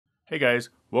Hey guys,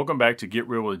 welcome back to Get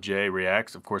Real with Jay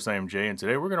Reacts. Of course, I am Jay, and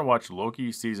today we're going to watch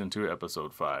Loki Season 2,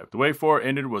 Episode 5. The way 4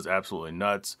 ended was absolutely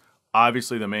nuts.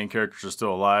 Obviously, the main characters are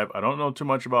still alive. I don't know too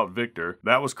much about Victor.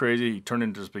 That was crazy. He turned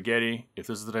into spaghetti. If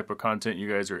this is the type of content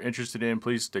you guys are interested in,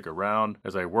 please stick around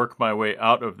as I work my way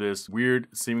out of this weird,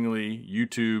 seemingly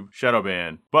YouTube shadow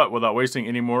ban. But without wasting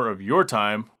any more of your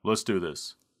time, let's do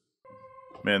this.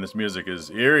 Man, this music is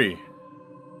eerie.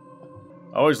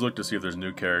 I always look to see if there's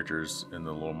new characters in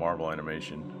the little Marvel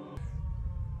animation.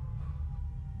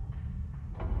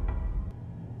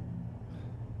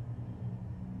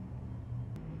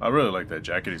 I really like that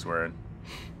jacket he's wearing.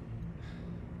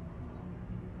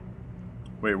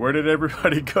 Wait, where did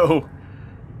everybody go?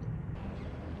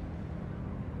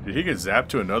 Did he get zapped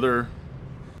to another?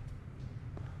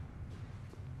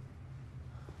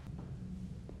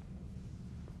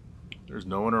 There's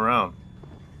no one around.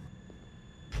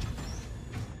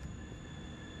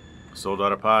 Sold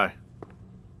out of pie.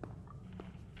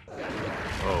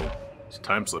 Oh, it's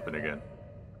time slipping again.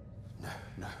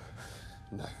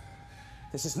 No.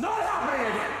 This is not happening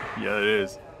again! Yeah, it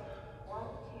is.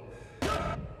 Thank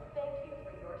you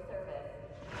for your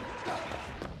service.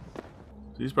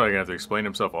 So he's probably gonna have to explain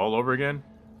himself all over again.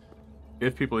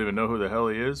 If people even know who the hell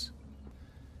he is.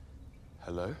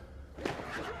 Hello?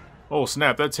 Oh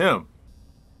snap, that's him.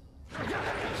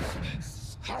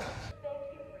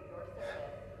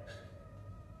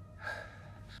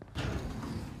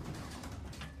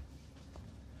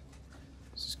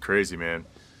 This is crazy, man.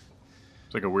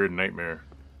 It's like a weird nightmare.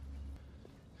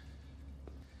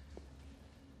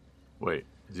 Wait,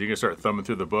 is he gonna start thumbing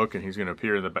through the book and he's gonna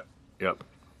appear in the back? Yep.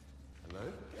 Hello?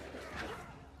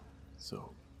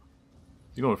 So,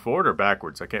 you going forward or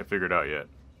backwards? I can't figure it out yet.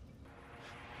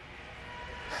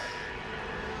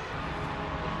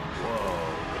 Whoa.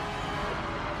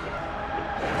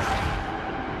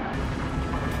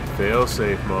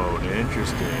 Fail-safe mode,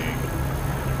 interesting.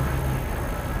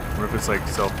 What if it's like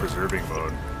self-preserving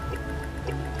mode?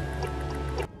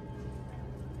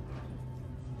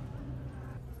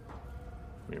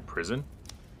 We in prison?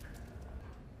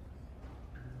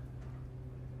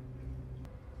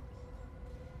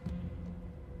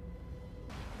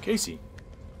 Casey.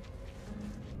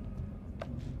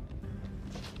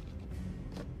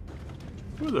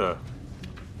 Who the?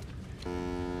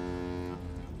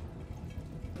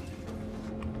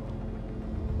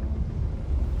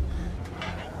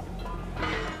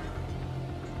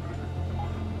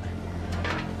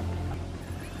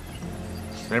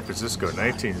 San Francisco,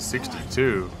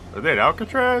 1962. Are they at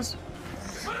Alcatraz?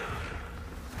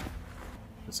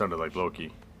 It sounded like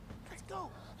Loki. Let's go!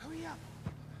 Hurry up!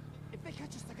 If they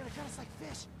catch us, they're gonna cut us like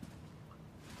fish.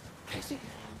 Casey?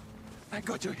 Thank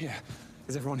God you're here.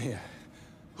 Is everyone here?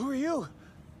 Who are you?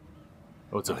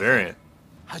 Oh, it's a variant.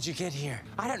 How'd you get here?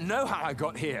 I don't know how I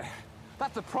got here.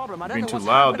 That's the problem. I don't Being know too what's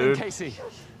loud, happening, dude. Casey.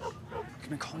 I've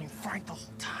been calling you Frank the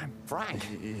whole time. Frank?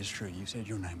 It is true. You said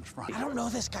your name was Frank. I don't know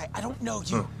this guy. I don't know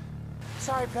you.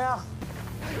 Sorry, pal.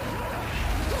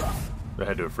 That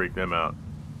had to have freaked them out.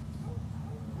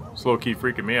 It's low-key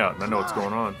freaking me out, and I know what's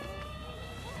going on.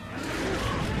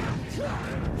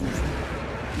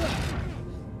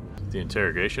 The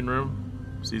interrogation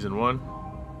room, season 1.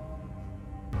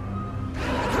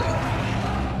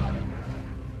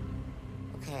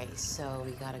 Okay, so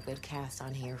we got a good cast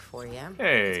on here for you.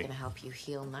 Hey. It's gonna help you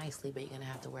heal nicely, but you're gonna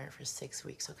have to wear it for 6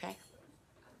 weeks, okay?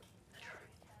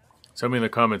 Tell me in the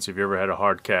comments if you ever had a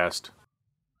hard cast.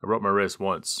 I broke my wrist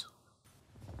once.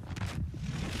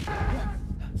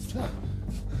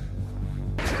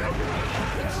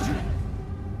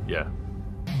 Yeah.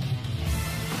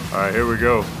 Alright, here we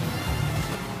go.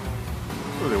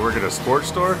 Oh, they work at a sports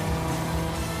store?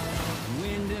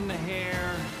 Wind in the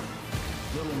hair,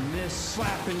 little mist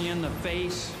slapping you in the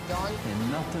face,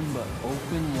 and nothing but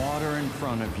open water in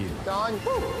front of you. Don,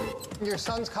 your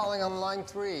son's calling on line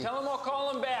 3. Tell him I'll call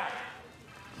him back.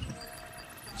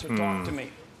 So talk to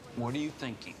me. What are you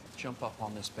thinking? Jump up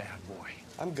on this bad boy.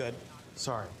 I'm good.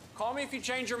 Sorry. Call me if you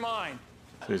change your mind.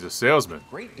 So he's a salesman.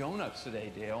 Great donuts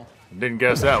today, Dale. Didn't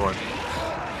guess that one.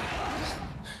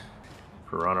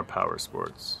 Piranha Power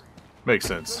Sports. Makes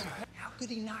sense. How could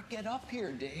he not get up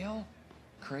here, Dale?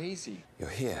 Crazy. You're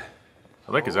here.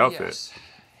 I like his Oh, outfit. yes.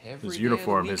 Every His day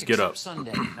uniform, of the his week get-up. except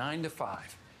Sunday, 9 to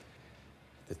 5.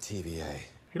 The TVA.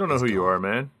 You don't know who you are,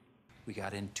 man. We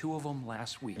got in 2 of them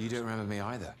last week. You don't remember me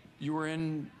either. You were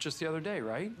in just the other day,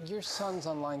 right? Your son's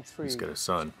on line 3. He's got a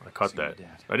son. I caught See your that.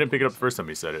 dad. I didn't pick it up the first time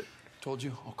he said it. Told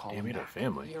you, I'll call Damn, him he had a back.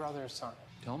 family. Your other son.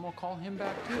 Tell him I'll call him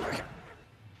back too.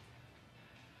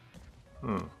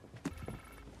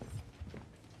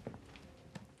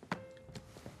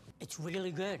 It's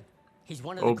really good. He's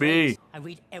one of the OB. greats. I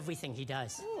read everything he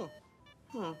does.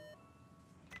 It's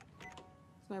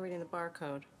not reading the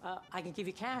barcode. I can give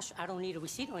you cash. I don't need a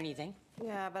receipt or anything.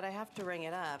 Yeah, but I have to ring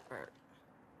it up, or...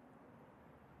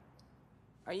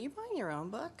 Are you buying your own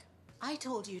book? I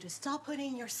told you to stop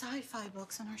putting your sci-fi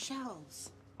books on our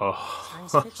shelves. Oh,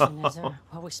 Science fiction is a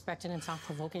well-respected and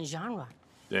thought-provoking genre.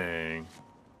 dang.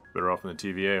 Better off in the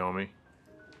TVA, homie.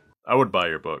 I would buy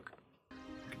your book.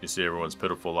 Can you see everyone's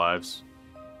pitiful lives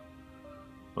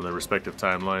on their respective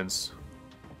timelines?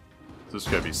 This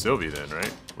gotta be Sylvie then, right?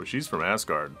 Well, she's from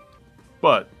Asgard.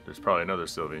 But there's probably another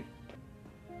Sylvie.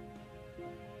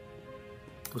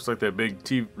 Looks like that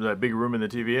big room in the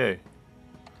TVA.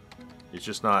 It's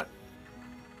just not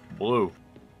blue.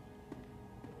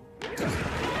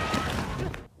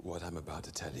 What I'm about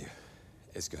to tell you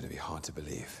is going to be hard to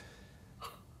believe.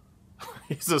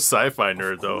 He's a sci-fi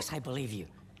nerd, Of though. course I believe you.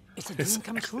 It's a dream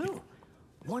come true.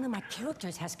 One of my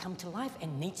characters has come to life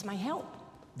and needs my help.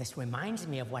 This reminds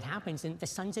me of what happens in The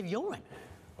Sons of Yoren,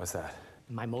 What's that?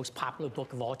 my most popular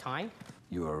book of all time,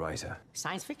 You were a writer.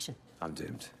 science fiction. I'm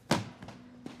doomed.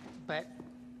 But,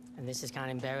 and this is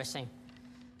kind of embarrassing,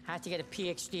 I had to get a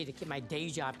PhD to keep my day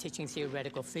job teaching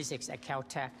theoretical physics at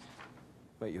Caltech.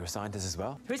 Wait, you're a scientist as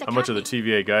well? Here's a How much of the copy.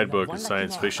 TVA guidebook One is lucky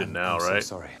science man. fiction now, I'm so right?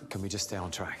 sorry. Can we just stay on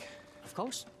track? Of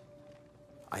course.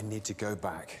 I need to go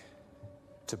back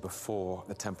to before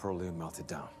the temporal loom melted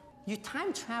down. You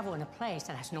time travel in a place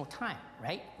that has no time,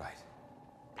 right? Right.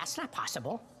 That's not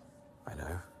possible. I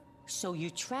know. So you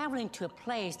traveling to a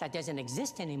place that doesn't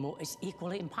exist anymore is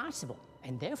equally impossible.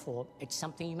 And therefore, it's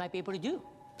something you might be able to do.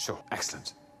 Sure.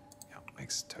 Excellent. Yeah,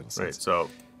 makes total sense. Right, so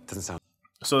Doesn't sound...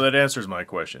 So that answers my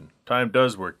question. Time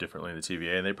does work differently in the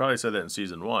TVA, and they probably said that in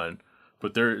season 1,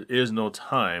 but there is no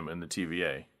time in the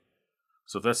TVA.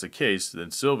 So if that's the case, then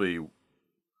Sylvie,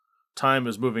 time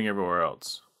is moving everywhere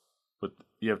else. But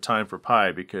you have time for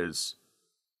pie because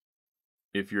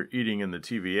if you're eating in the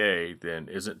TVA, then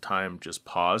isn't time just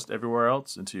paused everywhere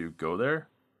else until you go there?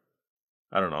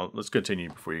 I don't know. Let's continue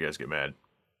before you guys get mad.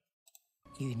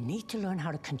 You need to learn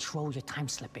how to control your time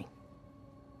slipping.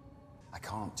 I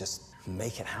can't just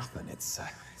make it happen. It's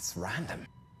random.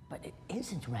 But it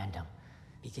isn't random,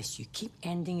 because you keep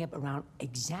ending up around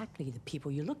exactly the people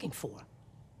you're looking for.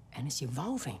 And it's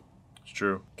evolving. It's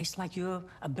true. It's like you're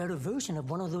a better version of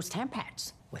one of those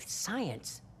tampads. With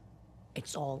science,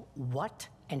 it's all what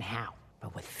and how.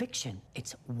 But with fiction,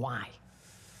 it's why.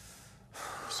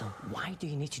 So why do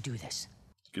you need to do this?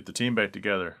 Get the team back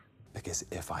together. Because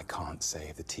if I can't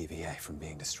save the TVA from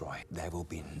being destroyed, there will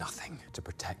be nothing to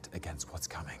protect against what's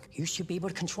coming. You should be able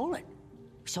to control it.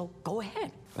 So go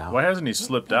ahead. Now, Why hasn't he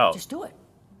slipped out? Just do it.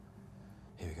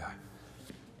 here we go.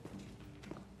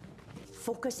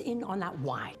 Focus in on that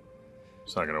why.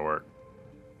 It's not gonna work.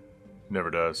 Never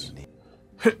does.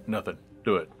 Nothing.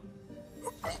 Do it.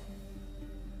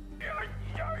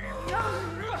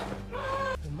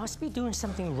 You must be doing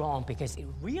something wrong, because it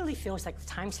really feels like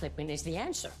time slipping is the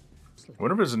answer. I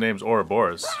wonder if his name's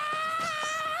Ouroboros.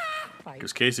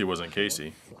 Because Casey wasn't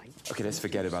Casey. Okay, let's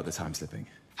forget about the time slipping.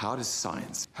 How does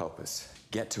science help us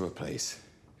get to a place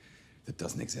that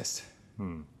doesn't exist?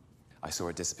 I saw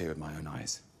it disappear with my own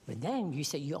eyes. But then you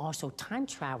said you also time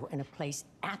travel in a place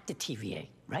at the TVA,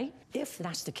 right? If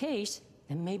that's the case,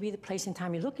 then maybe the place and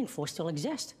time you're looking for still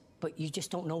exists, but you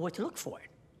just don't know where to look for it.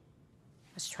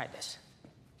 Let's try this.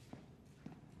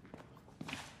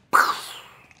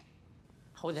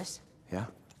 Hold this. Yeah?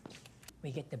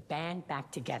 We get the band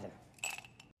back together.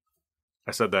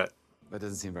 I said that. That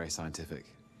doesn't seem very scientific.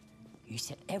 You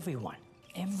said everyone,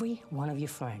 every one of your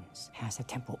friends has a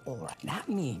temporal aura. That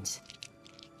means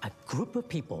a group of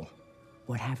people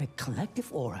would have a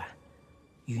collective aura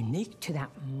unique to that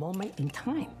moment in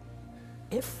time.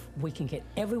 If we can get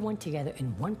everyone together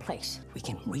in one place, we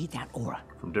can read that aura.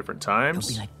 From different It'll times?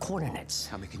 be like coordinates.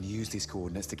 And we can use these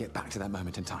coordinates to get back to that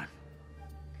moment in time.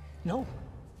 No,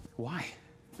 Why?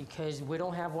 because we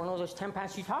don't have one of those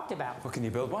tempads you talked about. Well, can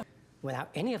you build one? Without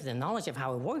any of the knowledge of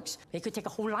how it works, it could take a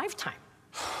whole lifetime.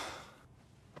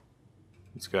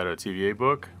 He's got a TVA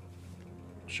book?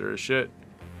 Sure as shit.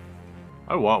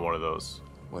 I want one of those.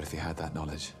 What if you had that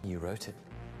knowledge? You wrote it.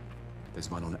 There's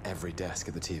one on every desk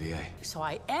at the TVA. So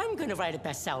I am gonna write a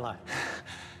bestseller.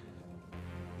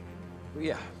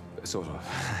 Yeah, sort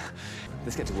of.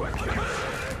 Let's get to work.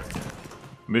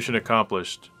 Mission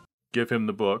accomplished. Give him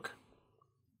the book.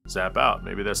 Zap out.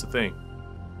 Maybe that's the thing.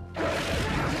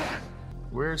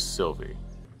 Where's Sylvie?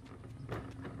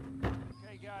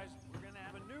 Okay, guys, we're gonna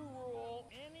have a new rule.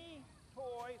 Any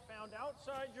toy found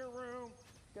outside your room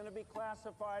is gonna be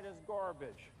classified as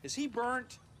garbage. Is he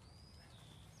burnt?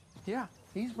 Yeah,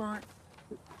 he's burnt.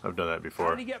 I've done that How before.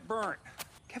 did he get burnt?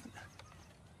 Kevin,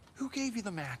 who gave you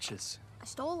the matches? I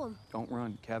stole them. Don't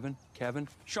run, Kevin. Kevin.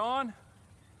 Sean,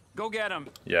 go get him.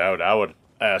 Yeah, I would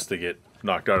ask to get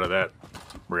knocked out of that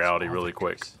reality really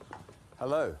quick.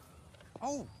 Hello.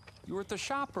 Oh, you were at the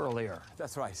shop earlier.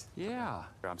 That's right. Yeah.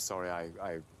 I'm sorry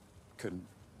I couldn't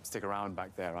stick around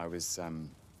back there. I was in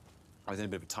a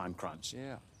bit of a time crunch.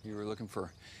 Yeah. You were looking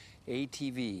for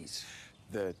ATVs.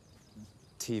 The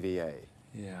TVA.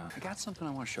 Yeah. I got something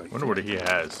I want to show you. Wonder what he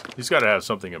has. He's got to have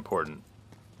something important.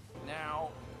 Now,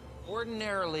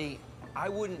 ordinarily, I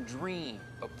wouldn't dream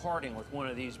of parting with one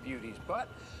of these beauties, but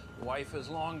the wife is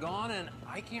long gone, and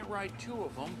I can't ride two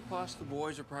of them. Plus, the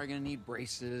boys are probably going to need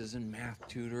braces and math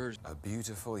tutors. A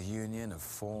beautiful union of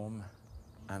form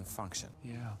and function.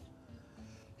 Yeah.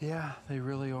 Yeah, they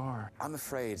really are. I'm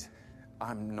afraid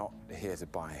I'm not here to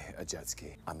buy a jet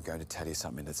ski. I'm going to tell you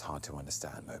something that's hard to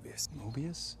understand, Mobius.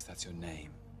 Mobius? That's your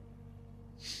name.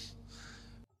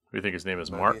 Do you think his name is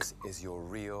Mark? Mobius is your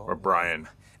real Or Brian? name,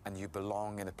 and you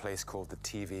belong in a place called the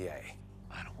TVA.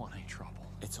 I don't want any trouble.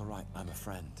 It's all right. I'm a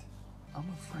friend. I'm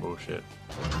afraid. Bullshit.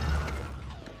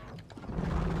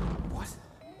 What?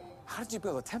 How did you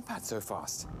build a temp pad so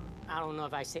fast? I don't know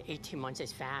if I say 18 months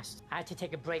is fast. I had to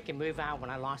take a break and move out when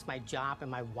I lost my job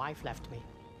and my wife left me.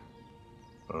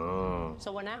 Oh.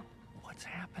 So what now? What's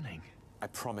happening? I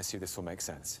promise you this will make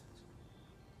sense.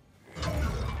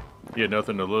 He had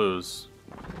nothing to lose,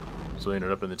 so he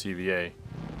ended up in the TVA.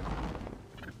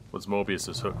 What's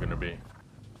Mobius's hook gonna be?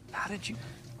 How did you...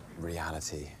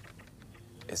 Reality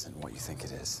isn't what you think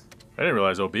it is. I didn't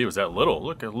realize OB was that little.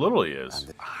 Look how little he is.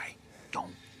 I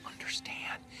don't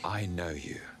understand. I know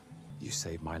you. You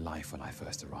saved my life when I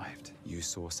first arrived. You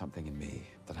saw something in me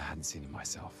that I hadn't seen in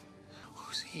myself.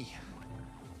 Who's he?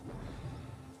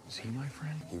 Is he my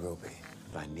friend? He will be.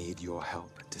 But I need your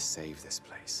help to save this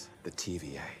place. The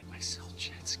TVA. I sell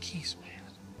jet skis, man.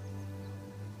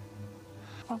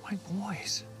 What about my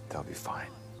boys? They'll be fine.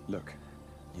 Look,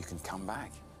 you can come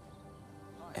back.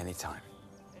 Anytime.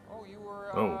 Oh, you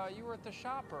were at the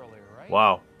shop earlier, right?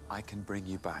 Wow. I can bring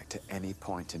you back to any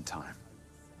point in time.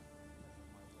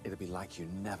 It'll be like you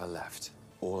never left.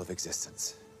 All of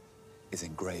existence is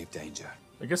in grave danger.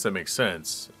 I guess that makes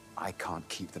sense. I can't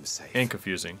keep them safe. And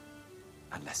confusing.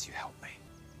 Unless you help me.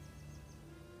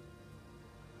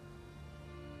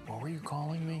 What were you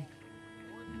calling me?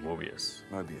 Mobius.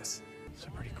 Mobius. It's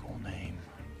a pretty cool name.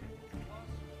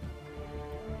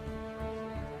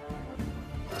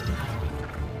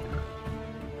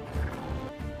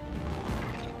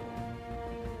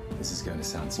 This is going to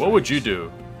sound strange. What would you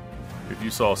do if you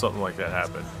saw something like that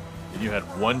happen? And you had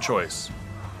one choice.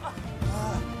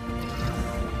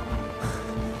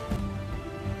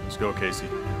 Let's go, Casey.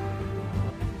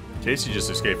 Casey just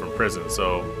escaped from prison,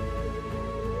 so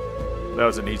that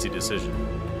was an easy decision.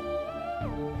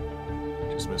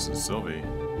 Just missing Sylvie.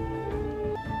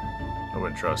 I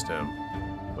wouldn't trust him.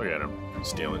 Look at him,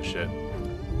 stealing shit.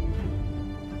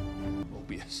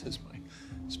 Mobius is my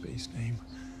space name.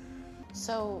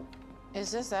 So,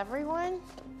 is this everyone?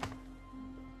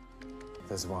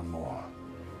 There's one more.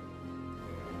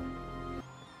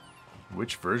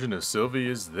 Which version of Sylvie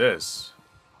is this?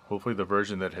 Hopefully the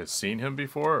version that has seen him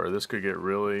before, or this could get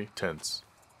really tense.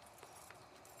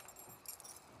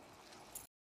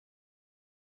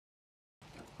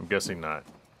 I'm guessing not.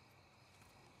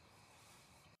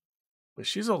 But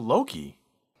she's a Loki.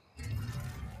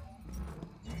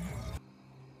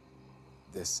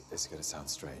 This is going to sound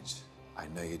strange. I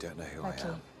know you don't know who Loki, I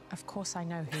am. of course I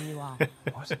know who you are.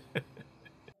 What?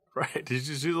 Right,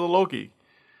 she's a Loki.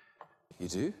 You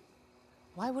do?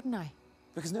 Why wouldn't I?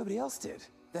 Because nobody else did.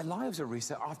 Their lives were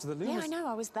reset after the Yeah, Lumos. I know,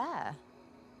 I was there.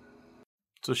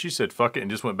 So she said fuck it and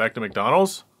just went back to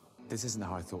McDonald's? This isn't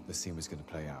how I thought this scene was going to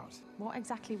play out. What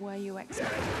exactly were you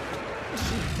expecting?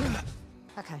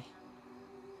 Okay.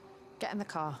 Get in the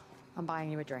car. I'm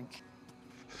buying you a drink.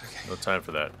 No time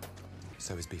for that.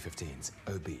 So is B-15's.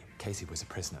 OB. Casey was a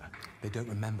prisoner. They don't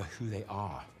remember who they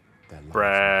are. Their lives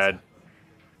Brad. matter.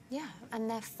 Yeah, and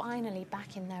they're finally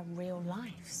back in their real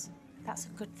lives. That's a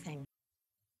good thing.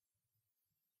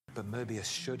 But Mobius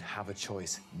should have a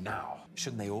choice now.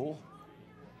 Shouldn't they all?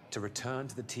 To return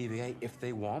to the TVA if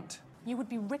they want? You would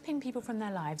be ripping people from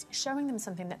their lives, showing them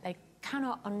something that they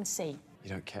cannot unsee. You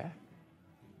don't care?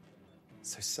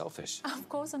 So selfish. Of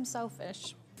course I'm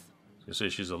selfish. You say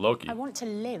she's a Loki. I want to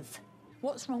live.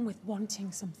 What's wrong with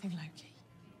wanting something, Loki?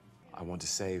 I want to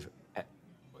save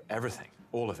everything.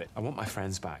 All of it. I want my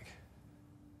friends back.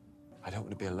 I don't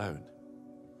want to be alone.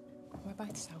 We're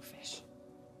both selfish.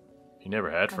 He never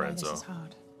had I friends, know though. this is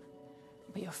hard,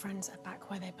 but your friends are back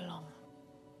where they belong.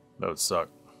 That would suck.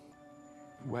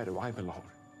 Where do I belong?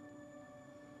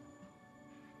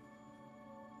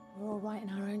 We're all writing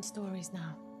our own stories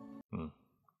now.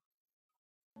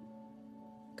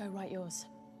 Go write yours.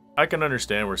 I can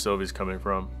understand where Sylvie's coming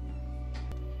from.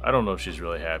 I don't know if she's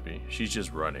really happy. She's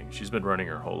just running. She's been running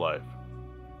her whole life.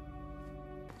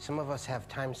 Some of us have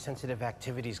time-sensitive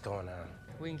activities going on.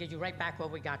 We can get you right back where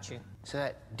we got you. So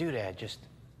that doodad just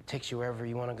takes you wherever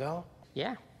you want to go?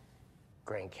 Yeah.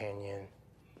 Grand Canyon,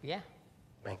 Yeah.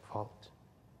 Bank Vault.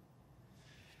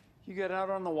 You get out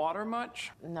on the water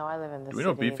much? No, I live in the Do we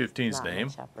know city. B-15's Not name?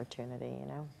 much opportunity, you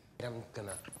know? I'm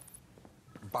gonna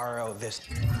borrow this.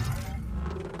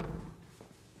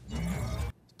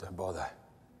 Don't bother.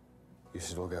 You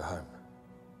should all go home.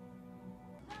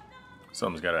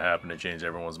 Something's got to happen to change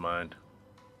everyone's mind.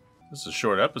 This is a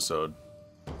short episode.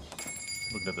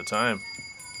 Looking at the time.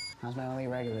 How's my only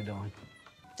regular doing?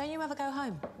 Don't you ever go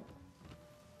home?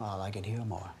 Well, I could hear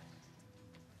more.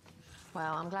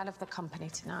 Well, I'm glad of the company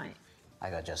tonight. I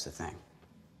got just the thing.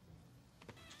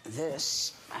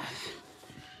 This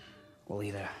will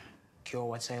either cure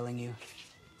what's ailing you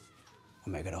or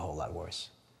make it a whole lot worse.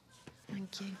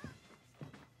 Thank you.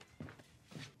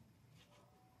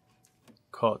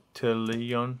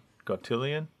 Cotillion?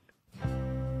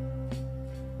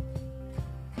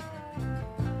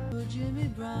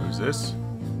 Who's this?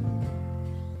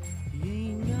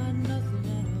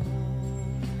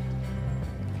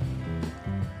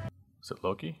 Is it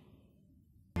Loki?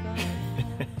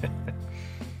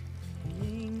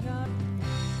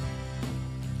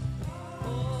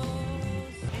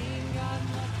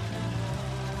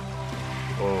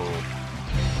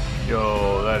 Oh.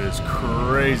 Yo, that is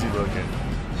crazy looking.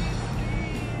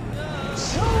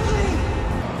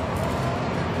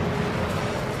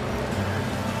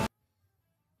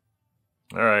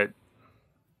 Alright.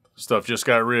 Stuff just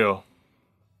got real.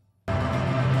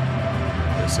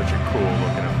 That's such a cool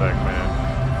looking effect,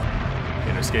 man.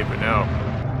 Can't escape it now.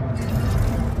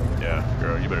 Yeah,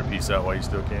 girl, you better peace out while you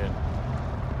still can.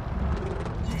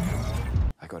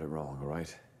 I got it wrong, all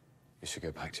right? You should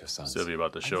go back to your sons. Sylvia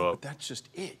about to show I know, up. but that's just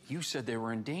it. You said they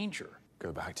were in danger.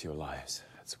 Go back to your lives.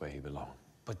 That's where you belong.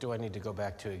 But do I need to go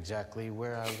back to exactly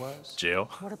where I was? Jail.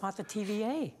 What about the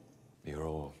TVA? You're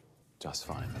all just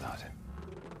fine without it.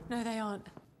 No, they aren't.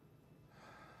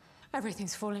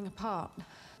 Everything's falling apart.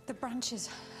 The branches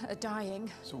are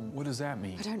dying. So what does that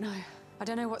mean? I don't know. I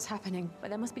don't know what's happening, but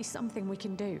there must be something we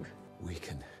can do. We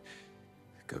can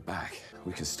go back.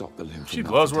 We can stop the loom. She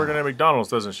loves working at McDonald's,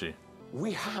 doesn't she?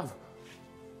 We have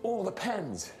all the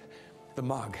pens, the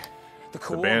mug, the The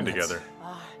coordinates. band together.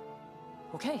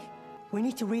 Okay. We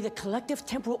need to read the collective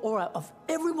temporal aura of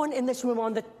everyone in this room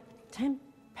on the temp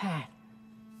pad.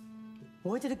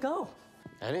 Where did it go?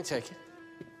 I didn't take it.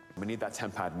 We need that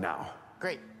temp pad now.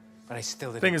 Great, but I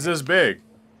still didn't. Thing is this big.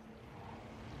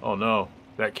 Oh no,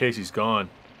 that Casey's gone.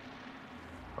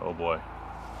 Oh boy.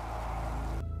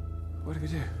 What do we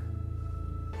do?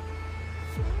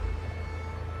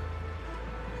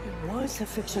 It was a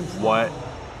fiction. What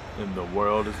in the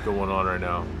world is going on right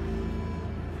now?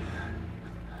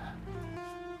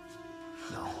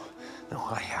 No,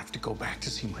 I have to go back to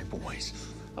see my boys.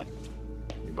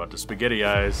 You about to spaghetti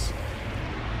eyes.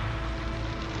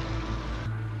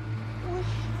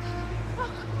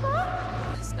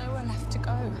 There's nowhere left to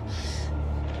go.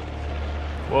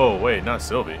 Whoa, wait, not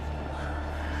Sylvie.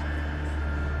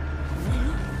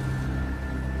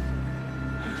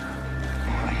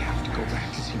 I have to go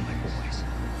back to see my boys.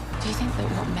 Do you think that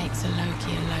what makes a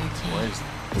Loki a Loki What is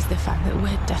is the fact that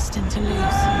we're destined to lose?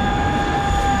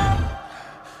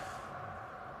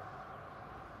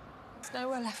 There's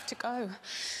nowhere left to go.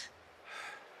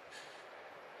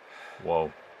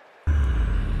 Whoa.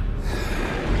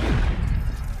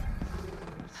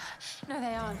 No,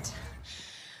 they aren't.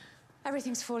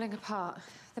 Everything's falling apart.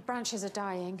 The branches are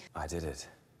dying. I did it.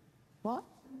 What?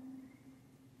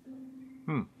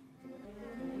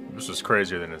 This is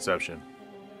crazier than Inception.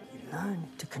 Learn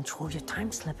to control your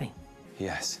time slipping.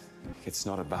 Yes. It's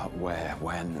not about where,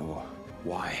 when, or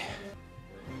why.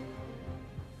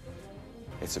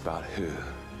 It's about who.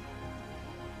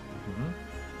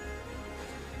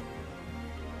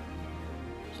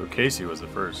 So Casey was the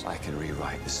first. I can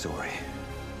rewrite the story.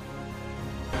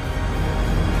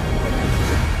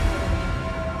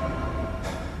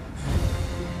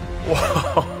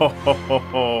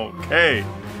 Whoa, okay.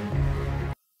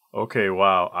 Okay,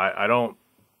 wow. I don't.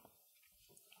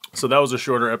 So that was a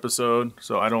shorter episode.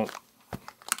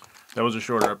 That was a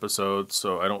shorter episode.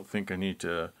 So I don't think I need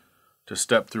to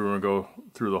step through and go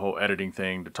through the whole editing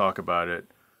thing to talk about it.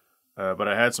 But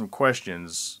I had some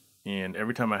questions, and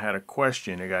every time I had a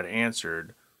question, it got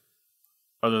answered.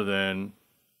 Other than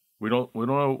We don't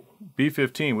know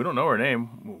B-15. We don't know her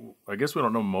name. I guess we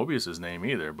don't know Mobius's name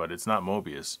either, but it's not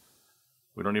Mobius.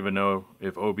 We don't even know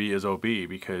if OB is OB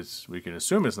because we can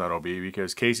assume it's not OB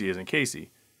because Casey isn't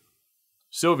Casey.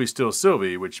 Sylvie's still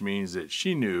Sylvie, which means that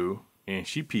she knew and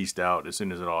she pieced out as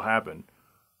soon as it all happened.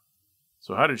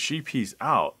 So how did she piece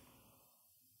out?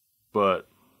 But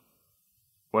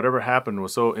whatever happened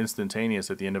was so instantaneous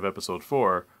at the end of episode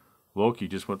 4, Loki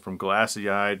just went from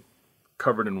glassy-eyed,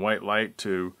 covered in white light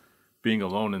to being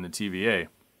alone in the TVA.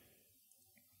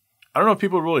 I don't know if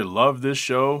people really love this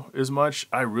show as much.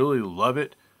 I really love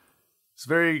it. It's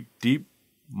very deep,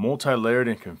 multi-layered,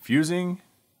 and confusing.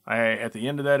 At the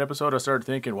end of that episode, I started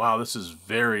thinking, wow, this is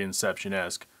very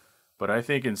Inception-esque. But I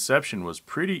think Inception was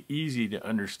pretty easy to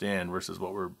understand versus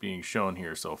what we're being shown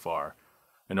here so far.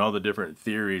 And all the different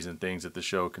theories and things that the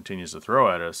show continues to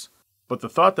throw at us. But the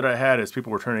thought that I had as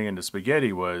people were turning into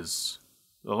spaghetti was,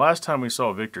 the last time we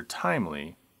saw Victor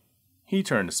Timely, he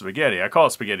turned to spaghetti. I call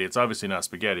it spaghetti. It's obviously not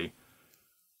spaghetti.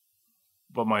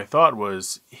 But my thought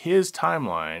was, his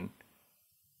timeline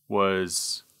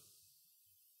was,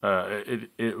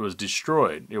 it was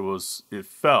destroyed. It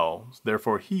fell.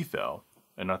 Therefore, he fell.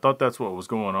 And I thought that's what was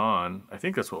going on. I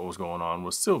think that's what was going on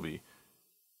with Sylvie.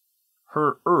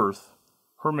 Her Earth,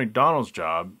 her McDonald's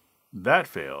job, that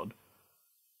failed.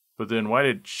 But then why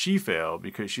did she fail?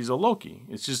 Because she's a Loki.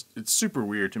 It's super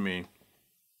weird to me.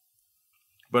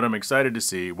 But I'm excited to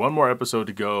see. One more episode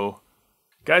to go.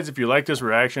 Guys, if you like this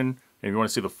reaction, and if you want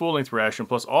to see the full-length reaction,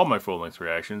 plus all my full-length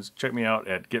reactions, check me out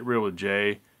at Get Real with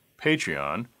Jay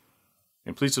Patreon.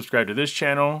 And please subscribe to this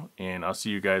channel, and I'll see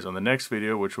you guys on the next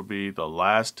video, which will be the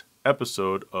last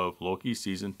episode of Loki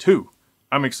Season 2.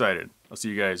 I'm excited. I'll see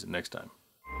you guys next time.